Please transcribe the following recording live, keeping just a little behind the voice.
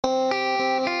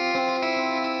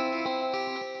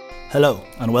Hello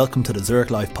and welcome to the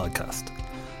Zurich Life podcast.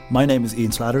 My name is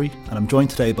Ian Slattery and I'm joined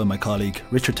today by my colleague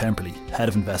Richard Temperley, Head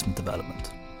of Investment Development.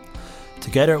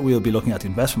 Together we will be looking at the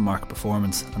investment market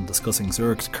performance and discussing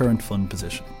Zurich's current fund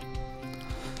position.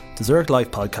 The Zurich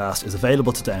Life podcast is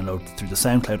available to download through the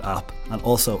SoundCloud app and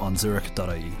also on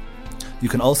zurich.ie. You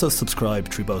can also subscribe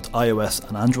through both iOS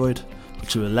and Android,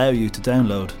 which will allow you to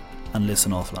download and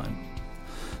listen offline.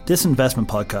 This investment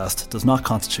podcast does not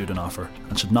constitute an offer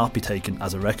and should not be taken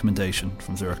as a recommendation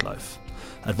from Zurich Life.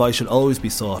 Advice should always be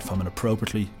sought from an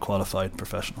appropriately qualified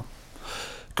professional.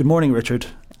 Good morning, Richard.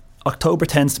 October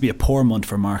tends to be a poor month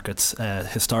for markets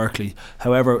historically.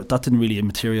 However, that didn't really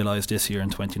materialise this year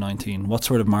in 2019. What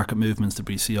sort of market movements did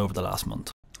we see over the last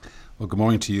month? Well, good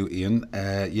morning to you, Ian.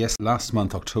 Yes, last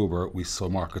month, October, we saw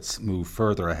markets move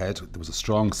further ahead. There was a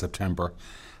strong September,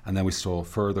 and then we saw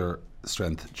further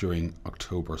strength during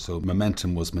October. So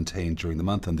momentum was maintained during the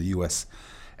month, and the US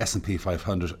S&P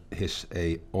 500 hit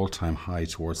a all-time high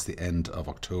towards the end of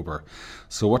October.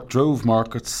 So what drove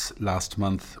markets last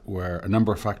month were a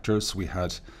number of factors. We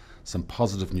had some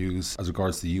positive news as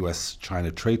regards the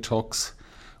US-China trade talks.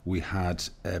 We had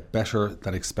better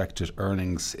than expected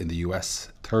earnings in the US,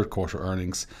 third quarter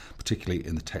earnings, particularly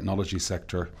in the technology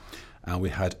sector. And we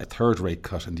had a third rate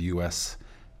cut in the US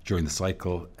during the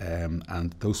cycle,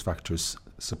 and those factors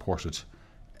supported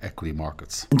equity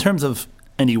markets. In terms of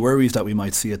any worries that we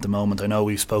might see at the moment, I know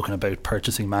we've spoken about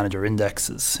purchasing manager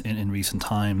indexes in recent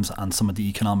times and some of the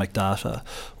economic data.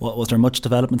 Was there much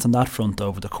developments on that front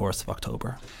over the course of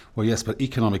October? Well, yes, but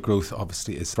economic growth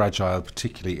obviously is fragile,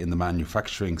 particularly in the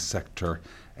manufacturing sector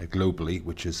globally,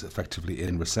 which is effectively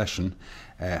in recession.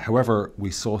 However, we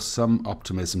saw some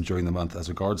optimism during the month as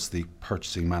regards the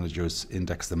purchasing managers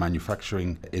index. The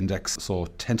manufacturing index saw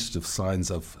tentative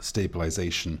signs of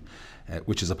stabilisation,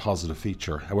 which is a positive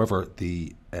feature. However,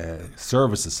 the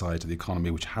services side of the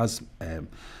economy, which has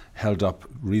held up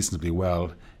reasonably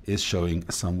well, is showing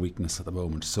some weakness at the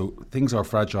moment. So things are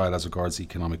fragile as regards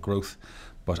economic growth.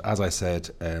 But as I said,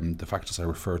 the factors I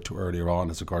referred to earlier on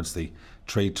as regards the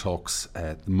trade talks,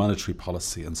 the monetary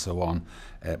policy and so on,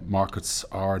 markets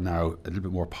are now a little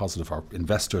bit more positive. Our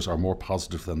investors are more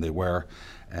positive than they were.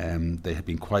 They had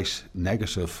been quite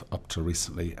negative up to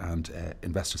recently, and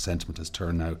investor sentiment has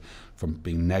turned now from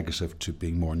being negative to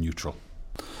being more neutral.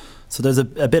 So there's a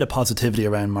bit of positivity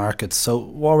around markets. So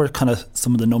what were kind of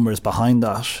some of the numbers behind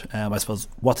that? I suppose,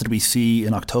 what did we see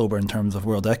in October in terms of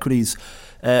world equities?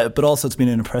 But also it's been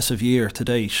an impressive year to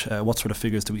date. What sort of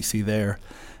figures do we see there?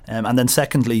 And then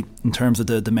secondly, in terms of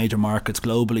the major markets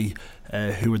globally,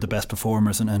 who were the best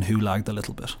performers and who lagged a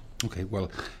little bit? Okay, well,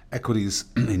 equities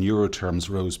in euro terms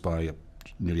rose by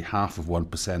nearly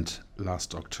 0.5%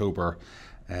 last October.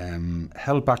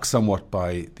 Held back somewhat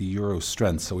by the euro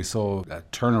strength. So we saw a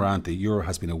turnaround. The euro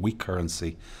has been a weak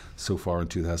currency so far in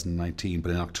 2019,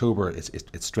 but in October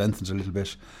it strengthened a little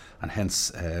bit, and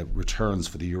hence returns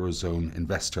for the eurozone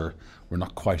investor were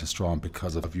not quite as strong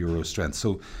because of euro strength.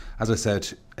 So as I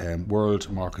said, world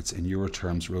markets in euro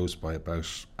terms rose by about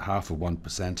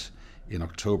 0.5% in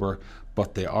October,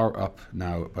 but they are up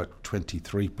now about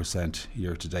 23%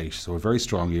 year to date. So a very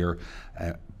strong year,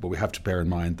 but we have to bear in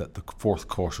mind that the fourth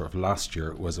quarter of last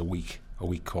year was a weak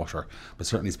quarter. But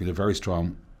certainly it's been a very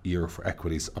strong year for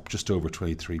equities, up just over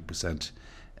 23%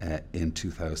 in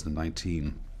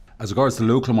 2019. As regards the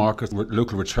local market,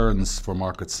 local returns for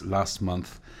markets last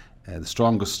month, the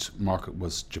strongest market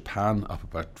was Japan, up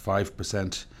about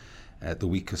 5%. The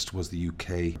weakest was the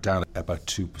UK, down about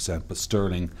 2%, but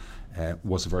sterling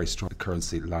was a very strong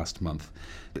currency last month.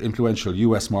 The influential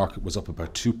US market was up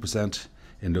about 2%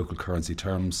 in local currency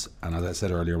terms, and as I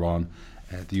said earlier on,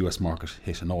 the US market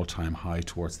hit an all-time high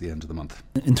towards the end of the month.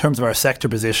 In terms of our sector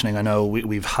positioning, I know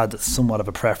we've had somewhat of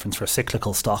a preference for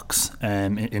cyclical stocks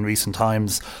in recent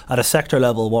times. At a sector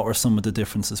level, what were some of the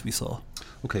differences we saw?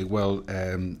 Okay, well,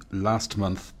 last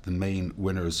month the main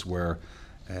winners were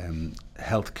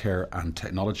healthcare and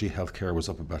technology. Healthcare was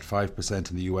up about 5%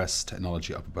 in the US,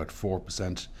 technology up about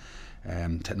 4%.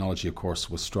 Technology, of course,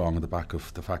 was strong on the back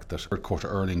of the fact that third quarter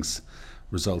earnings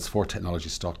results for technology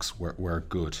stocks were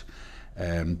good.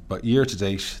 But year to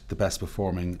date, the best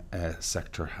performing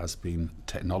sector has been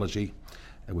technology,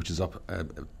 which is up a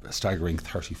staggering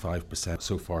 35%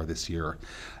 so far this year.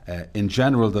 In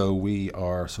general, though, we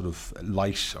are sort of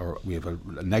light, or we have a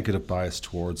negative bias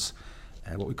towards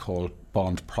what we call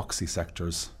bond proxy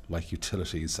sectors like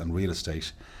utilities and real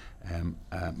estate.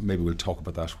 Maybe we'll talk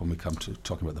about that when we come to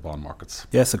talking about the bond markets.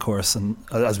 Yes, of course. And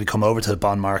as we come over to the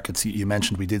bond markets, you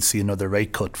mentioned we did see another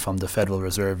rate cut from the Federal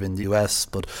Reserve in the US.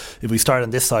 But if we start on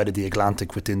this side of the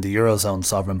Atlantic within the Eurozone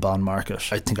sovereign bond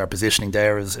market, I think our positioning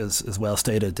there is well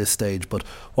stated at this stage. But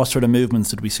what sort of movements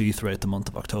did we see throughout the month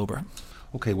of October?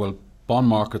 Okay, well, bond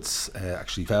markets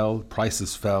actually fell.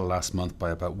 Prices fell last month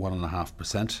by about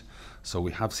 1.5%. So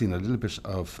we have seen a little bit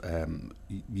of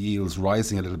yields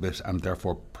rising a little bit and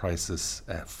therefore prices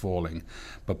falling.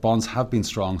 But bonds have been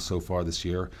strong so far this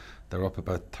year. They're up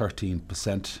about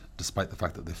 13% despite the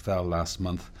fact that they fell last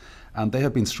month. And they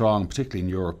have been strong, particularly in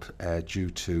Europe, due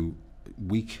to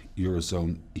weak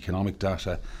Eurozone economic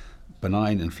data,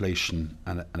 benign inflation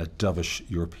and a dovish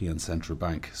European Central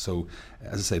Bank. So,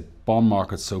 as I say, bond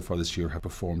markets so far this year have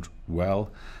performed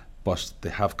well, but they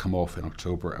have come off in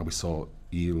October and we saw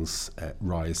yields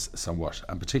rise somewhat.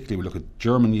 And particularly we look at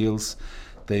German yields,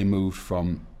 they moved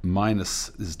from minus,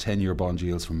 this is 10-year bond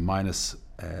yields, from minus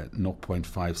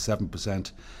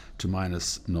 0.57% to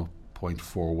minus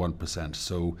 0.41%.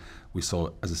 So we saw,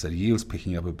 as I said, yields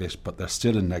picking up a bit, but they're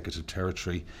still in negative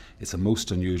territory. It's a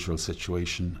most unusual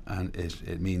situation, and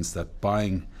it means that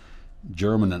buying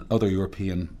German and other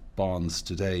European bonds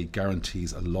today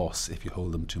guarantees a loss if you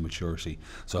hold them to maturity.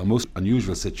 So a most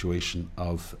unusual situation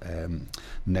of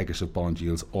negative bond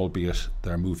yields, albeit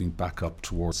they're moving back up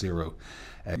towards zero.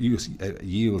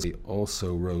 Yields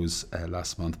also rose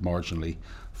last month marginally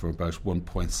from about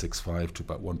 1.65 to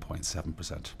about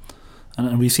 1.7%.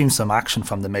 And we've seen some action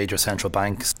from the major central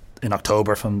banks in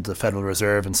October from the Federal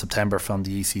Reserve, in September from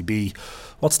the ECB.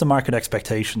 What's the market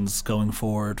expectations going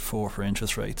forward for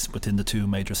interest rates within the two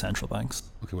major central banks?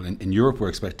 Okay, well, in Europe we're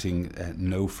expecting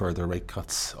no further rate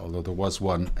cuts, although there was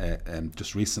one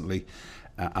just recently.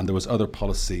 And there was other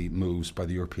policy moves by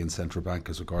the European Central Bank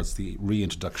as regards the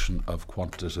reintroduction of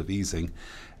quantitative easing.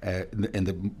 In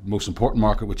the most important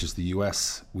market, which is the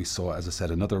US, we saw, as I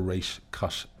said, another rate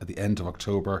cut at the end of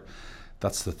October.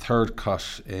 That's the third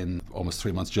cut in almost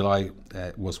 3 months. July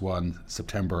was one,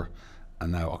 September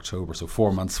and now October. So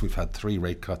 4 months we've had 3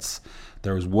 rate cuts.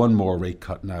 There is one more rate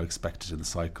cut now expected in the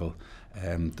cycle.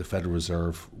 The Federal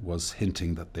Reserve was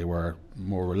hinting that they were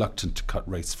more reluctant to cut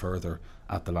rates further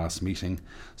at the last meeting.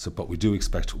 But we do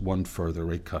expect one further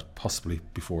rate cut, possibly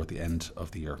before the end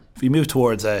of the year. If we move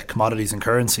towards commodities and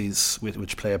currencies,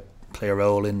 which play a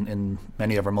role in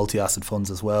many of our multi-asset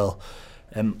funds as well,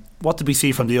 what did we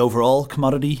see from the overall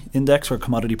commodity index or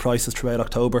commodity prices throughout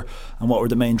October, and what were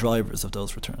the main drivers of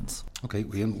those returns? Okay,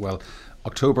 Ian, well,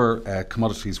 October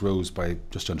commodities rose by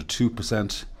just under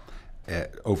 2%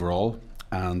 overall,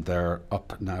 and they're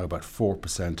up now about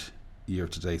 4% year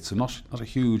to date. So not a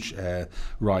huge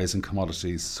rise in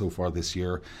commodities so far this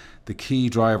year. The key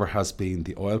driver has been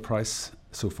the oil price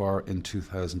so far in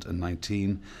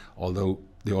 2019, although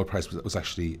the oil price was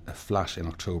actually flat in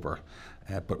October.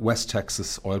 But West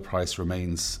Texas oil price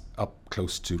remains up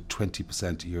close to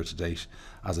 20% year to date.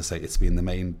 As I say, it's been the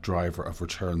main driver of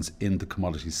returns in the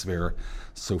commodity sphere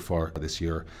so far this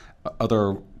year.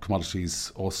 Other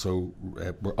commodities also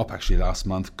were up actually last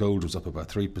month. Gold was up about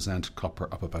 3%, copper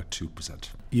up about 2%.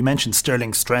 You mentioned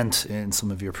sterling strength in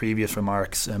some of your previous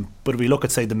remarks, but if we look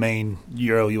at, say, the main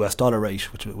euro-US dollar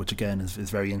rate, which again is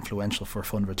very influential for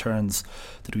fund returns,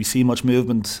 did we see much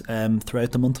movement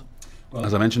throughout the month? Well,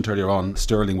 as I mentioned earlier on,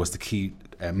 sterling was the key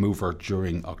mover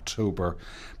during October.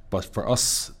 But for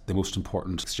us, the most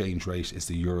important exchange rate is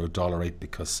the euro-dollar rate,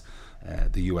 because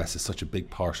the US is such a big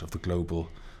part of the global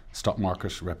stock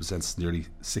market, represents nearly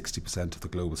 60% of the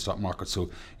global stock market. So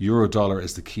euro-dollar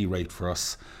is the key rate for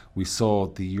us. We saw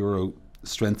the euro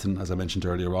strengthen, as I mentioned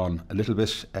earlier on, a little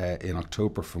bit in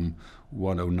October from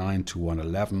 109 to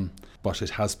 111, but it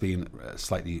has been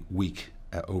slightly weak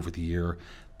over the year.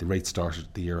 The rate started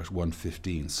the year at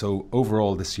 115. So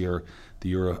overall this year, the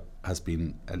euro has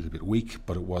been a little bit weak,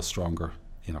 but it was stronger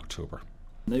in October.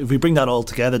 If we bring that all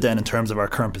together then in terms of our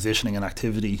current positioning and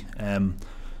activity,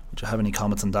 would you have any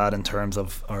comments on that in terms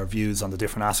of our views on the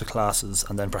different asset classes,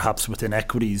 and then perhaps within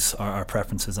equities, our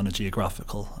preferences on a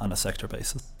geographical and a sector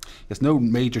basis? Yes, no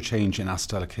major change in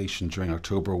asset allocation during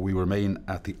October. We remain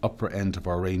at the upper end of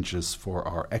our ranges for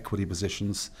our equity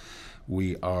positions.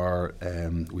 We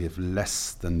have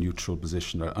less than neutral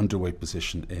position or underweight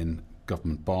position in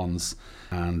government bonds,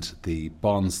 and the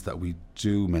bonds that we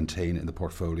do maintain in the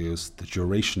portfolios, the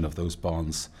duration of those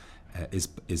bonds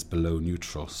is below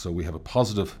neutral. So we have a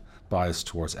positive bias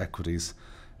towards equities,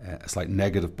 a slight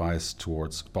negative bias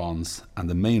towards bonds, and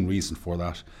the main reason for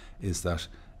that is that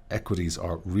equities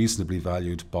are reasonably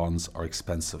valued, bonds are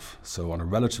expensive. So on a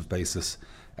relative basis,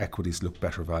 equities look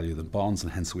better value than bonds,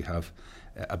 and hence we have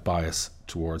a bias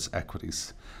towards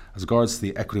equities. As regards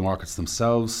the equity markets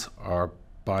themselves, our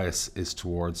bias is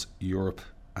towards Europe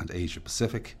and Asia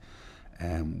Pacific.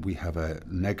 We have a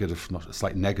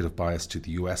slight negative bias to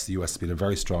the US. The US has been a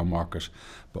very strong market,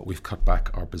 but we've cut back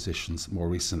our positions more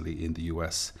recently in the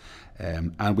US.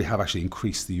 And we have actually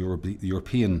increased the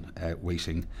European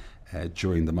weighting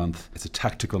during the month. It's a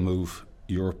tactical move.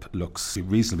 Europe looks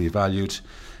reasonably valued,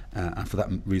 and for that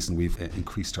reason we've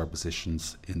increased our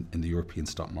positions in the European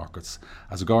stock markets.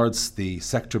 As regards the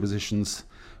sector positions,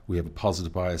 we have a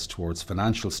positive bias towards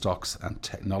financial stocks and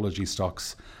technology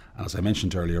stocks. And as I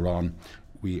mentioned earlier on,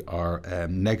 we are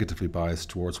negatively biased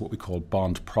towards what we call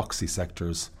bond proxy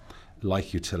sectors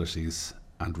like utilities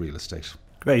and real estate.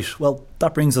 Great. Well,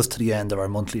 that brings us to the end of our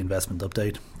monthly investment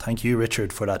update. Thank you,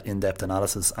 Richard, for that in-depth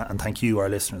analysis, and thank you, our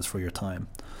listeners, for your time.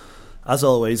 As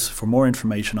always, for more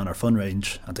information on our fund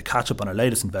range and to catch up on our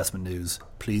latest investment news,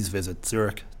 please visit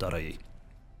zurich.ie.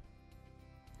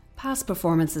 Past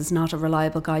performance is not a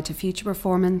reliable guide to future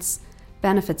performance.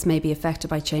 Benefits may be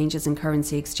affected by changes in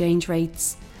currency exchange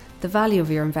rates. The value of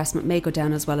your investment may go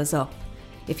down as well as up.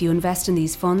 If you invest in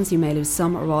these funds, you may lose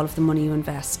some or all of the money you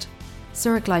invest.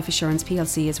 Zurich Life Assurance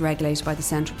plc is regulated by the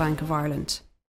Central Bank of Ireland.